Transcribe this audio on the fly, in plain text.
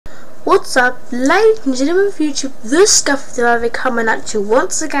What's up, ladies and gentlemen of YouTube? The Scuffy Driver coming at you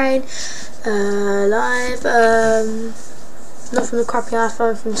once again, live, not from the crappy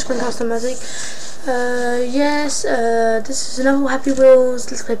iPhone, from Screencast Magic. Yes, this is another Happy Wheels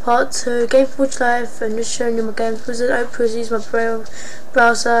Let's Play Part 2, Game Forge Live, and just showing you my games. Opera use my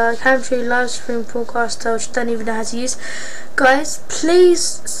browser, Camtree, live stream, broadcaster, which I don't even know how to use. Guys,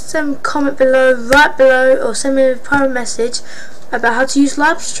 please send a comment below, right below, or send me a private message about how to use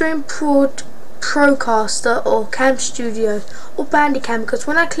Livestream, Procaster, or Cam Studio, or Bandicam, because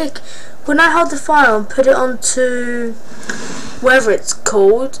when I hold the file and put it onto whatever it's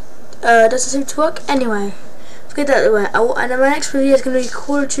called, doesn't seem to work. Anyway, forget that away. And my next video is going to be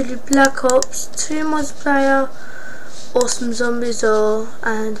Call of Duty Black Ops 2 multiplayer, or some zombies,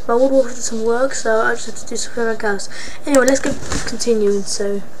 and my World War II doesn't work, so I just have to do something else. Anyway, let's get continuing.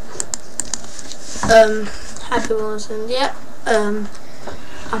 So, Happy Wheels, and yeah. I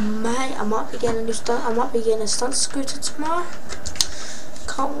might be getting a new stunt. I might be getting a stunt scooter tomorrow.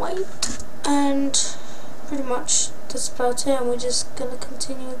 Can't wait. And pretty much that's about it. And we're just gonna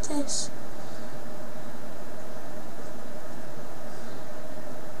continue with this.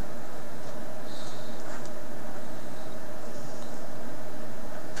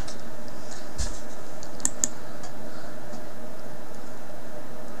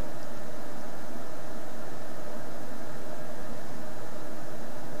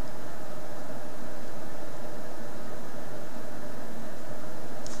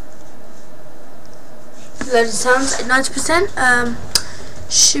 Load of sounds at 90%.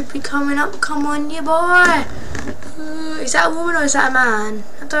 Should be coming up. Come on, you boy. Is that a woman or is that a man?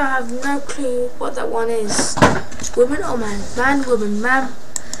 I don't have no clue what that one is. It's woman or man? Man, woman, man,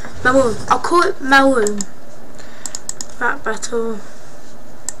 woman. I'll call it man. Rap battle.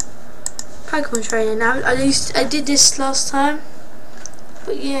 Pokemon training. Now I did this last time,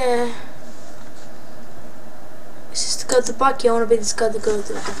 but yeah. It's just to go to the bike. Yeah, I want to be this guy that goes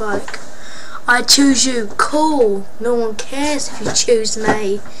to the bike. I choose you. Cool. No one cares if you choose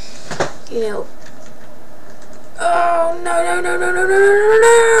me. You know. Oh no!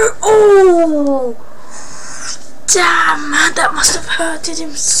 Oh! Damn! That must have hurted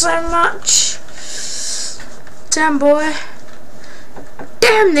him so much. Damn, boy.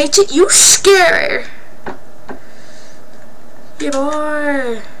 Damn, nature, you scary. Yeah,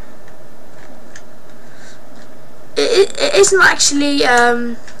 boy. It isn't actually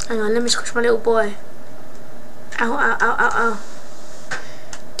hang on, let me squish my little boy. Ow, ow, ow, ow, ow.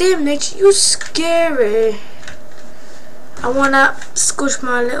 Damn, nature, you scary. I wanna squish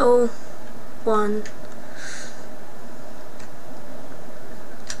my little one.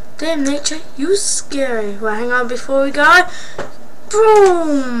 Damn, nature, you scary. Well, hang on before we go.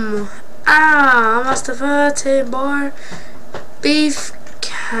 Boom! Ah, I must have hurt him, boy.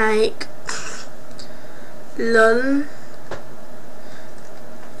 Beefcake. Lol.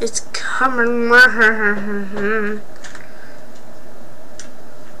 It's coming.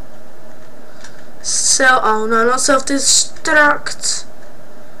 Oh no, not self-destruct.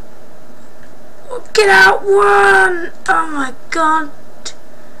 Get out, one! Oh my god.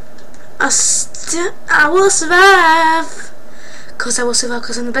 I will survive. Cause I will survive,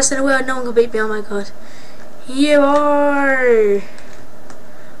 cause I'm the best in the world. No one can beat me. Oh my god. You are.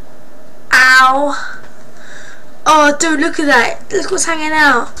 Ow. Oh dude, look at that. Look what's hanging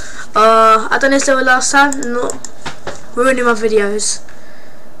out. I done this level last time. Not ruining my videos.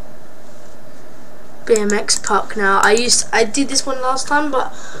 BMX park now. I did this one last time,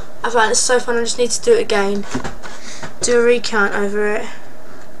 but I found it so fun. I just need to do it again. Do a recount over it.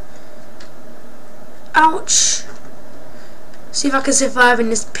 Ouch. See if I can survive in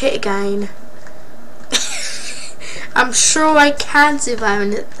this pit again. I'm sure I can survive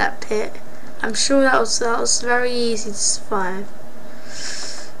in that pit. I'm sure that was very easy to survive.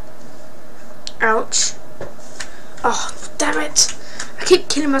 Ouch. Oh, damn it. I keep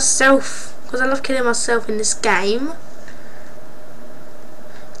killing myself. Because I love killing myself in this game.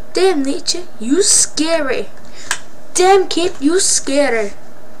 Damn, nature, you scary. Damn, kid, you scary.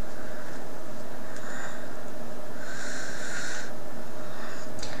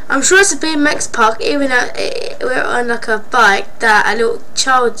 I'm sure it's a BMX park, even though we're on like a bike that a little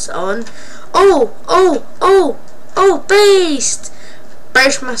child's on. Oh, beast!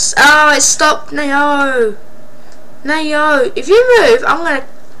 Brace myself. Oh, it stopped. No. If you move, I'm gonna.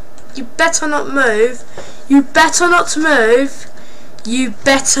 You better not move. You better not move. You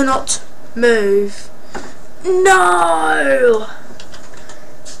better not move. No!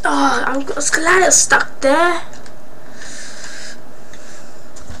 Oh, I'm glad it's stuck there.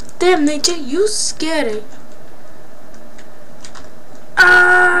 Damn, nature, you scary.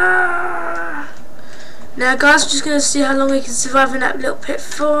 Ah! Now guys, we're just going to see how long we can survive in that little pit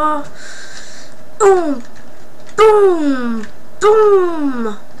for. Boom! Boom!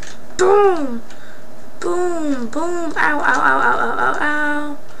 Boom! Boom! Boom! Boom! Ow! Ow! Ow! Ow! Ow! Ow!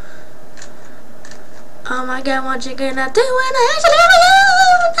 Ow! Oh my god, what you gonna do when I actually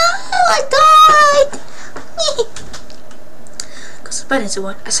no, I died! Because the bud is a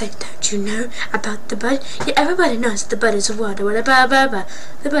what? I said, don't you know about the bud? Yeah, everybody knows that the bud is a word. The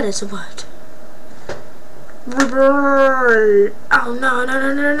bud is a word. Oh no, no,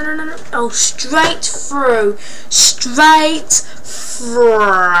 no, no, no, no, no. Oh, straight through. Straight through.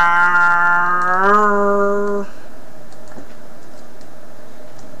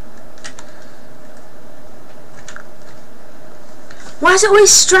 Why is it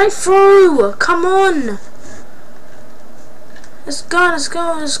always straight through? Come on. Let's go, let's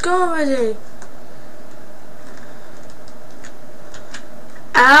go, let's go already.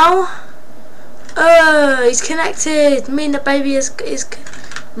 Ow. Oh, he's connected. Me and the baby is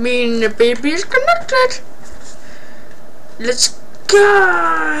connected. Let's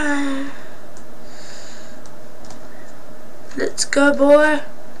go. Let's go, boy.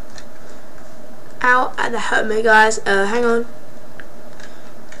 Ow, that hurt me, guys. Hang on.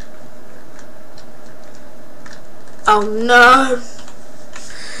 Oh no!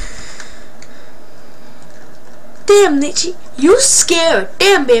 Damn, Nietzsche, you scared.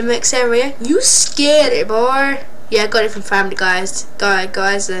 Damn, BMX area, you scared it, boy. Yeah, I got it from Family Guys.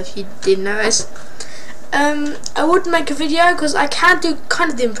 Guys, if you didn't notice. I would make a video because I can do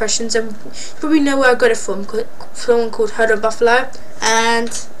kind of the impressions, and you probably know where I got it from. Someone called Herd of Buffalo, and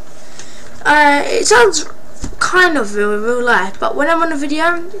it sounds kind of real life, but when I'm on a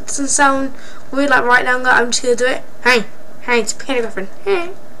video, it doesn't sound weird like right now. I'm just gonna do it. Hey, it's Penny Griffin.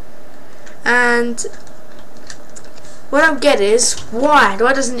 Hey. And what I don't get is why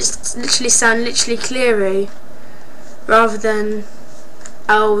doesn't it literally sound literally cleary rather than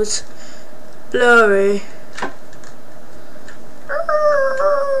old blurry?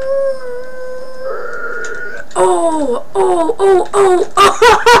 Oh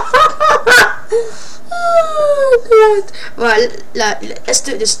God. Right, let's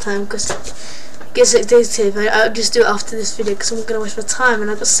do it this time because it gets addictive. I'll just do it after this video because I'm going to waste my time, and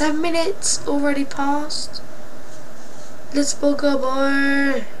I've got 7 minutes already passed. Let's go,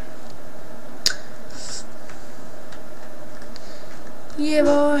 boy. Yeah,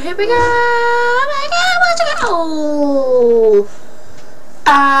 boy. Here we go. Oh my God, watch it go.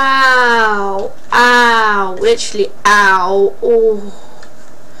 Ow. Ow. Literally, ow. Oh.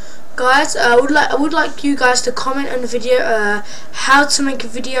 Guys, I would like you guys to comment on the video how to make a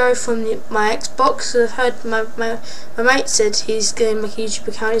video from my Xbox. So I've heard my mate said he's going to make a YouTube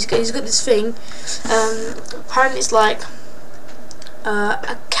account. He's got this thing. Apparently it's like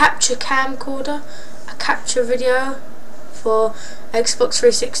a capture camcorder, a capture video for Xbox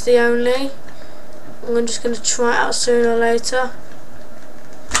 360 only. I'm just going to try it out sooner or later.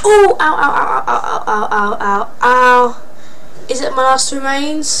 Oh! Ow! Ow! Ow! Ow! Ow! Ow! Ow! Ow! Is it my last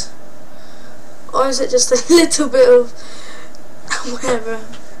remains? Or is it just a little bit of whatever?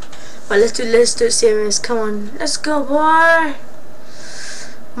 But let's do it serious. Come on, let's go, boy.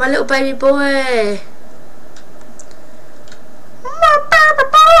 My little baby boy. My baby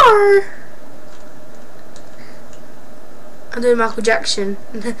boy. I'm doing Michael Jackson.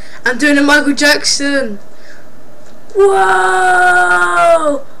 I'm doing a Michael Jackson.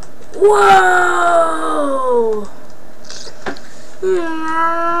 Whoa! Whoa!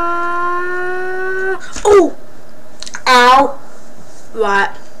 Oh! Ow! Right.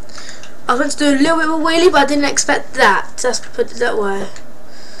 I was meant to do a little bit of a wheelie, but I didn't expect that. Just put it that way.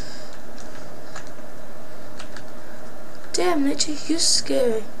 Damn, literally, you're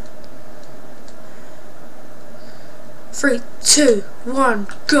scary. 3, 2, 1,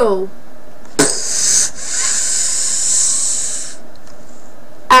 go!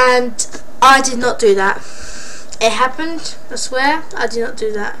 And I did not do that. It happened, I swear, I did not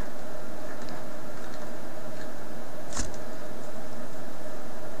do that.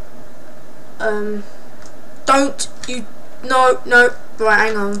 Don't you, no, right,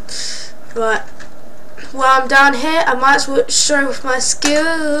 hang on. Right, while I'm down here, I might as well show off my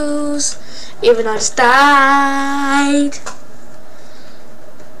skills, even though I just died.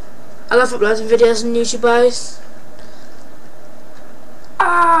 I love uploading videos on YouTube, guys.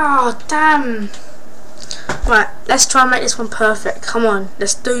 Oh, damn. Right, let's try and make this one perfect. Come on,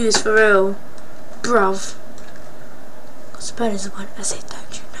 let's do this for real. Bruv. Because the bird is the one I said,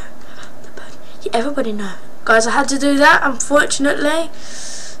 don't you know about the bird? Yeah, everybody know. Guys, I had to do that, unfortunately.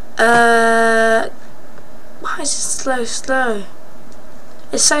 Why is it slow?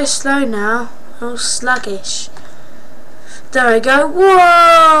 It's so slow now. all sluggish. There we go.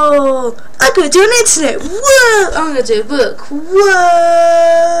 Whoa! I'm gonna do an internet. Whoa! I'm gonna do a book. Whoa!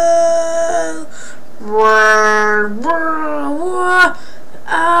 Whoa! Whoa! Whoa!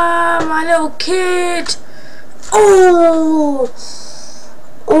 Ah, my little kid. Oh!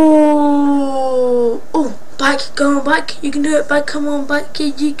 Oh! Oh! Bike, go on, bike. You can do it, bike. Come on, bike,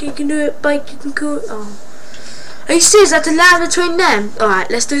 kid. You can do it, bike. You can go. Oh. Are you serious? I have to land between them? Alright,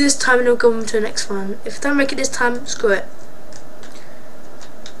 let's do this time and we'll go on to the next one. If I don't make it this time, screw it.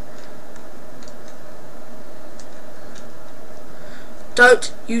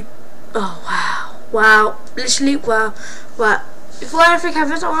 Don't you... Oh, wow. Wow. Literally, wow. Wow. Before anything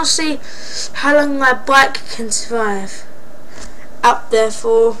happens, I want to see how long my bike can survive. Up there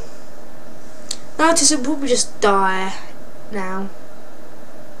for... Notice it'll probably just die now.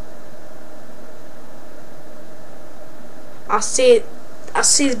 I see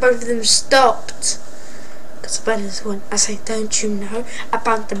both of them stopped. Because the bread is one. I say, don't you know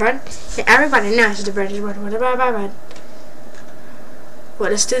about the bread? Yeah, everybody knows the bread is bread. What about bread?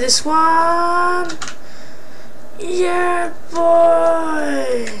 Well, let's do this one. Yeah,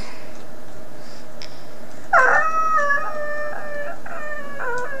 boy.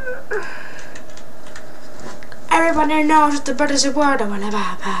 Everybody knows the bread is a word.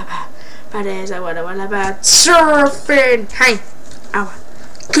 But is a word about surfing. Hey,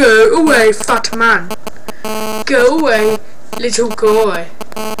 go away, fat man. Go away, little boy.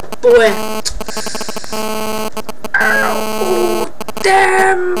 Oh,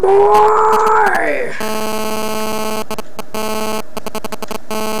 damn boy.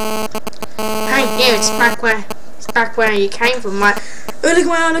 Hey, yeah, it's back where you came from, mate. Oh,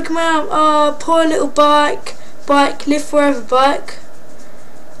 look around. Oh, poor little bike, live forever bike.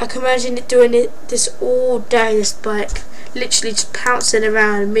 I can imagine it doing this all day, this bike. Literally just pouncing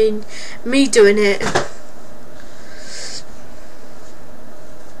around, me doing it.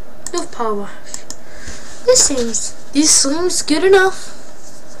 Enough power wash. This seems good enough.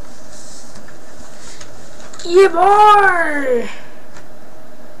 Yeah, boy!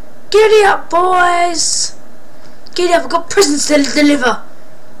 Giddy up, boys! Giddy up, I've got presents to deliver.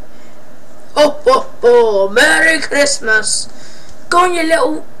 Oh, Merry Christmas! Go on, you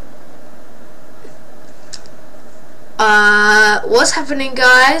little... What's happening,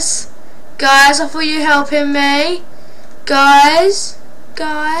 guys? Guys, I thought you were helping me. Guys? Where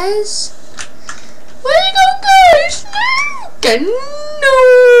you going, guys?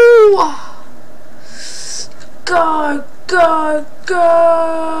 No! Go!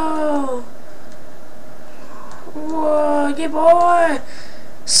 Whoa, yeah, boy!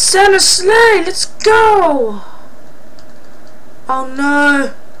 Santa sleigh, let's go! Oh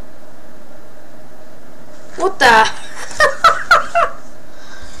no! What the?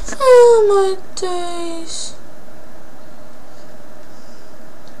 Oh my days!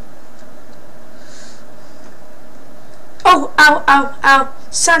 Oh, ow!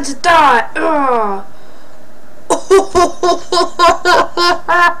 Santa died! Ugh.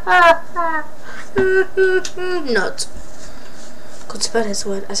 Not. God's bird has a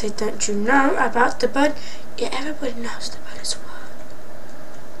word. I say, don't you know about the bird? Yeah, everybody knows the bird has a word.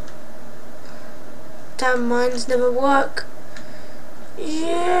 Damn, mines never work.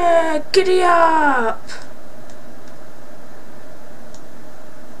 Yeah, giddy up.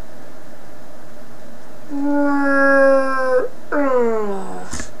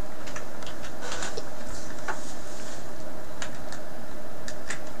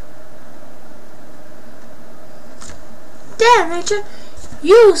 Damn, nature,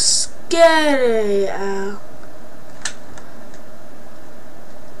 you scary. I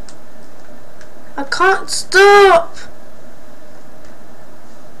can't stop.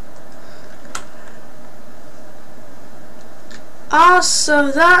 Oh,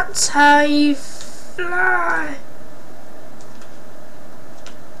 so that's how you fly.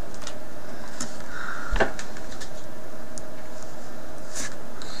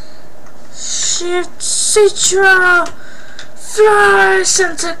 Shift Citra. Fly,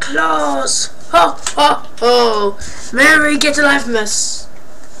 Santa Claus. Ho, ho, ho. Merry get alive, miss.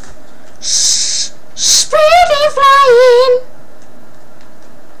 Speedy flying.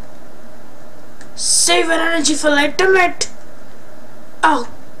 Save an energy for later, mate. Oh.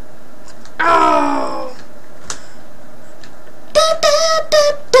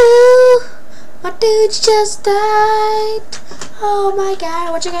 My dude just died. Oh my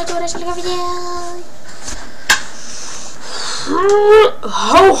god, what you gonna do when I should look over you?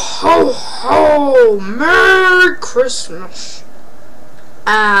 Ho ho ho! Merry Christmas!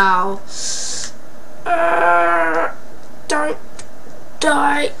 Ow! Don't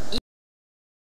die